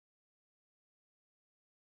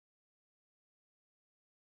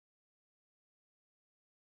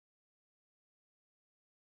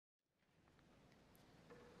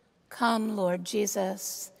Come, Lord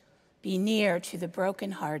Jesus, be near to the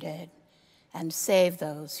brokenhearted and save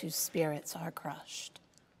those whose spirits are crushed.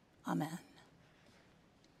 Amen.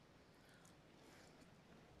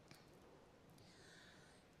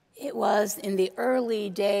 It was in the early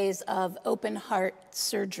days of open heart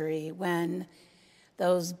surgery when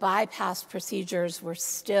those bypass procedures were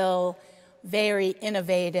still very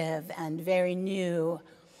innovative and very new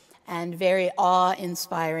and very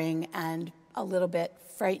awe-inspiring and a little bit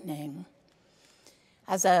frightening.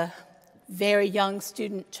 As a very young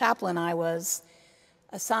student chaplain, I was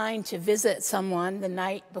assigned to visit someone the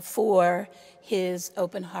night before his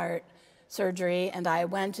open heart surgery, and I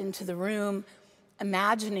went into the room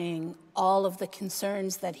imagining all of the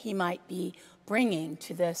concerns that he might be bringing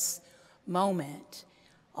to this moment,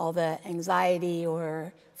 all the anxiety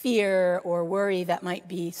or fear or worry that might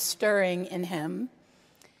be stirring in him.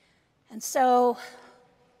 And so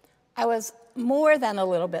I was more than a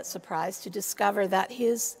little bit surprised to discover that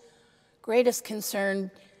his greatest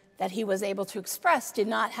concern that he was able to express did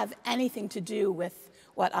not have anything to do with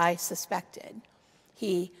what I suspected.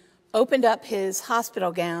 He opened up his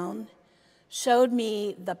hospital gown, showed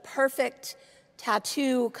me the perfect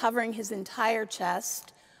tattoo covering his entire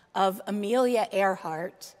chest of Amelia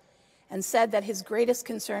Earhart, and said that his greatest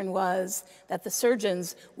concern was that the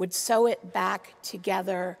surgeons would sew it back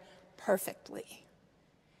together perfectly.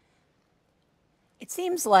 It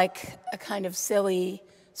seems like a kind of silly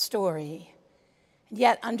story, and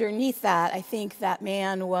yet underneath that, I think that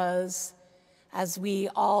man was, as we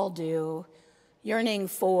all do, yearning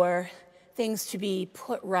for things to be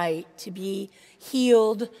put right, to be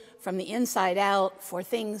healed from the inside out, for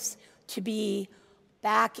things to be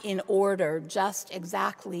back in order just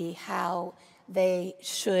exactly how they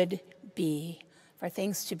should be, for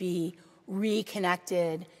things to be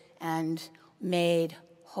reconnected and made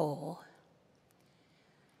whole.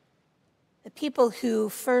 The people who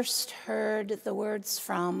first heard the words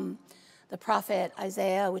from the prophet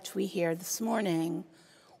Isaiah, which we hear this morning,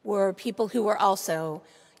 were people who were also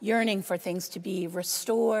yearning for things to be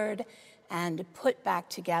restored and put back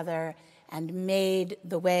together and made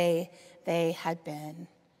the way they had been.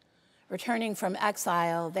 Returning from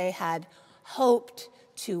exile, they had hoped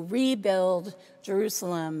to rebuild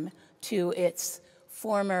Jerusalem to its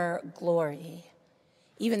former glory,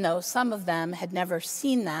 even though some of them had never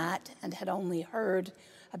seen that and had only heard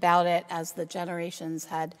about it as the generations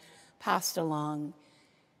had passed along.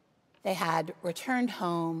 They had returned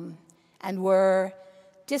home and were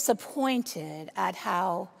disappointed at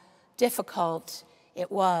how difficult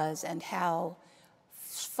it was and how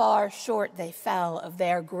far short they fell of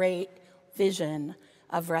their great vision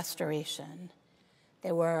of restoration.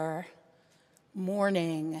 They were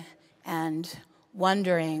mourning and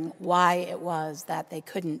wondering why it was that they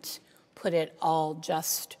couldn't put it all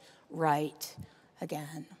just right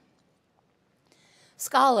again.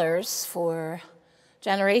 Scholars for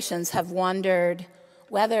generations have wondered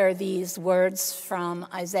whether these words from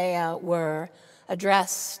Isaiah were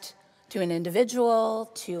addressed to an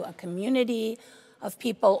individual, to a community of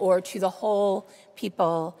people, or to the whole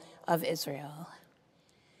people of Israel.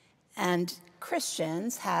 And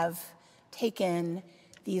Christians have taken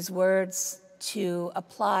these words to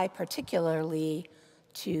apply particularly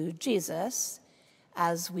to Jesus,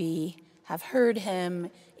 as we have heard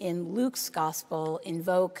him in Luke's gospel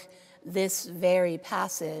invoke this very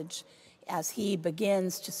passage as he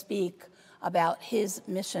begins to speak about his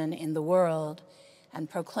mission in the world and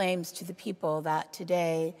proclaims to the people that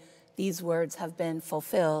today these words have been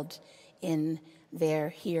fulfilled in their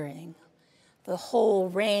hearing. The whole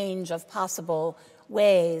range of possible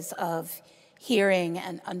ways of hearing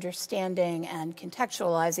and understanding and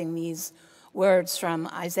contextualizing these words from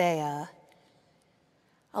Isaiah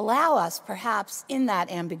allow us, perhaps in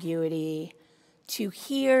that ambiguity, to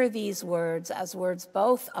hear these words as words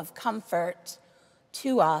both of comfort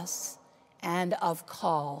to us and of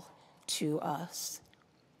call to us.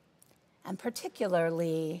 And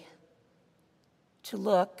particularly to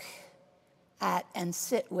look at and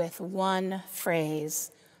sit with one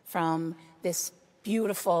phrase from this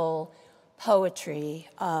beautiful poetry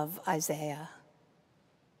of Isaiah: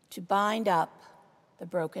 to bind up the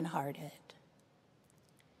brokenhearted.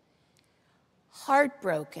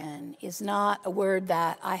 Heartbroken is not a word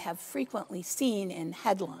that I have frequently seen in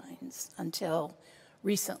headlines until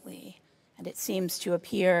recently, and it seems to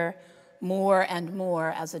appear more and more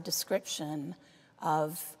as a description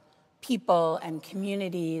of people and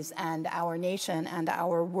communities and our nation and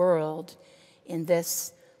our world in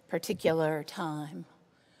this particular time.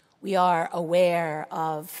 We are aware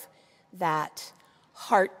of that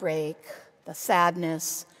heartbreak, the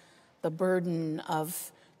sadness, the burden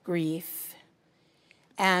of grief,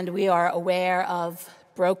 and we are aware of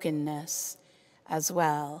brokenness as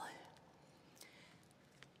well.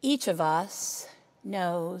 Each of us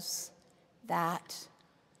knows that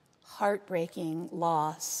heartbreaking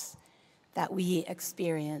loss that we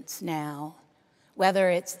experience now, whether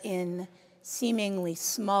it's in seemingly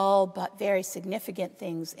small but very significant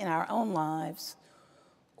things in our own lives,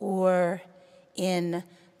 or in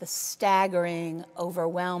the staggering,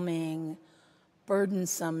 overwhelming,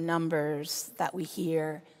 burdensome numbers that we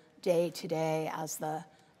hear day to day as the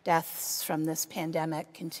deaths from this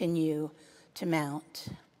pandemic continue to mount.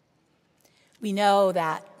 We know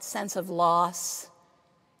that sense of loss,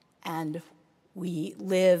 and we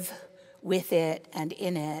live with it and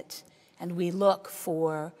in it, and we look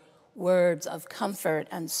for words of comfort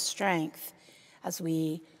and strength as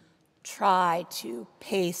we try to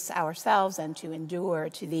pace ourselves and to endure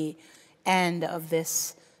to the end of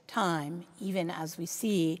this time, even as we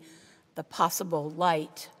see the possible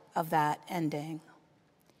light of that ending.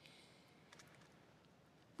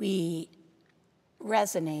 We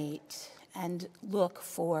resonate and look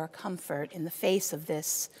for comfort in the face of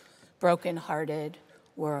this broken-hearted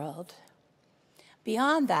world.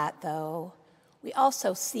 Beyond that, though, we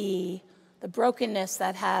also see the brokenness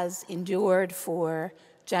that has endured for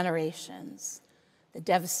generations, the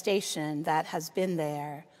devastation that has been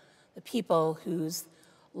there, the people whose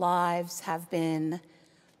lives have been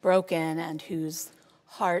broken and whose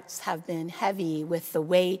hearts have been heavy with the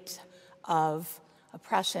weight of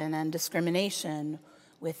oppression and discrimination,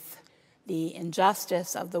 with the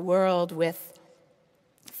injustice of the world, with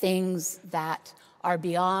things that are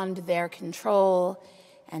beyond their control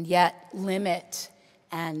and yet limit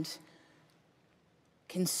and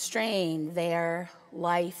constrain their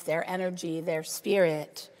life, their energy, their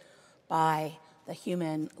spirit by the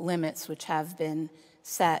human limits which have been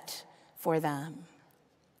set for them.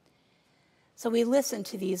 So we listen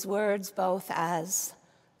to these words both as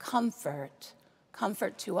comfort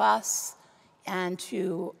to us and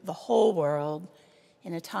to the whole world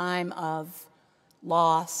in a time of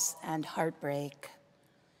loss and heartbreak.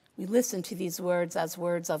 We listen to these words as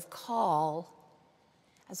words of call,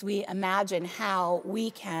 as we imagine how we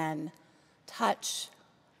can touch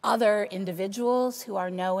other individuals who are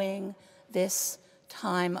knowing this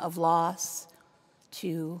time of loss,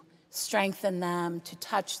 to strengthen them, to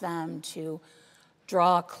touch them, to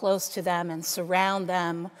draw close to them and surround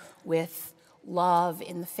them with love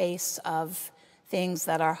in the face of things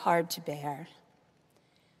that are hard to bear.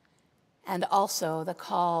 And also the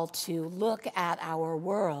call to look at our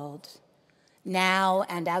world now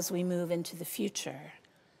and as we move into the future,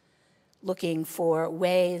 looking for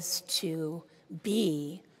ways to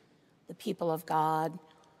be the people of God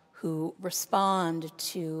who respond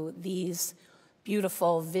to these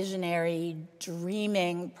beautiful, visionary,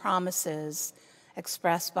 dreaming promises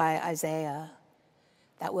expressed by Isaiah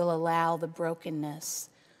that will allow the brokenness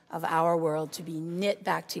of our world to be knit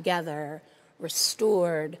back together,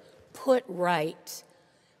 restored, put right,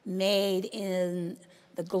 made in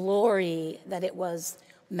the glory that it was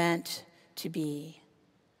meant to be.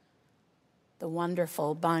 The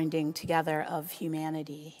wonderful binding together of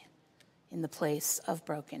humanity in the place of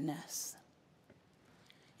brokenness.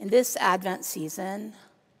 In this Advent season,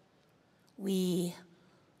 we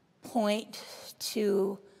point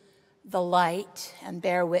to the light and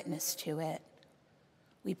bear witness to it.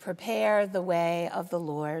 We prepare the way of the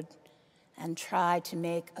Lord and try to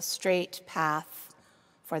make a straight path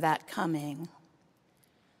for that coming,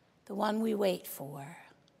 the one we wait for,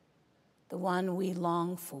 the one we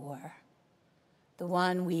long for, the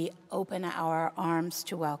one we open our arms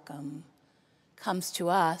to welcome, comes to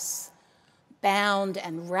us bound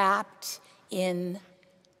and wrapped in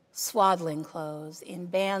swaddling clothes, in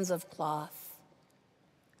bands of cloth,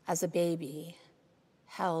 as a baby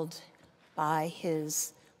held by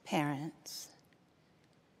his parents.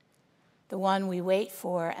 The one we wait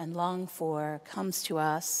for and long for comes to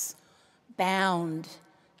us bound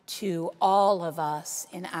to all of us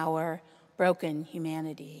in our broken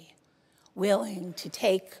humanity, willing to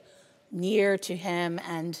take near to him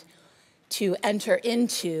and to enter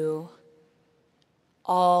into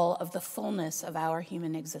all of the fullness of our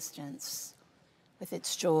human existence with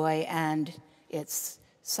its joy and its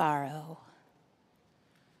sorrow.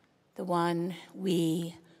 The one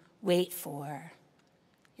we wait for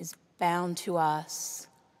is bound to us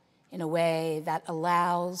in a way that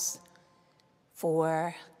allows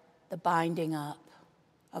for the binding up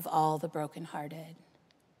of all the brokenhearted.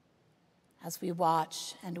 As we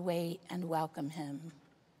watch and wait and welcome him,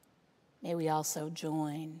 may we also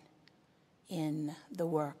join in the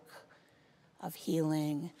work of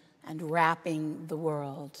healing and wrapping the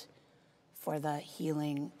world for the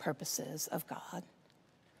healing purposes of God.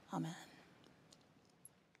 Amen.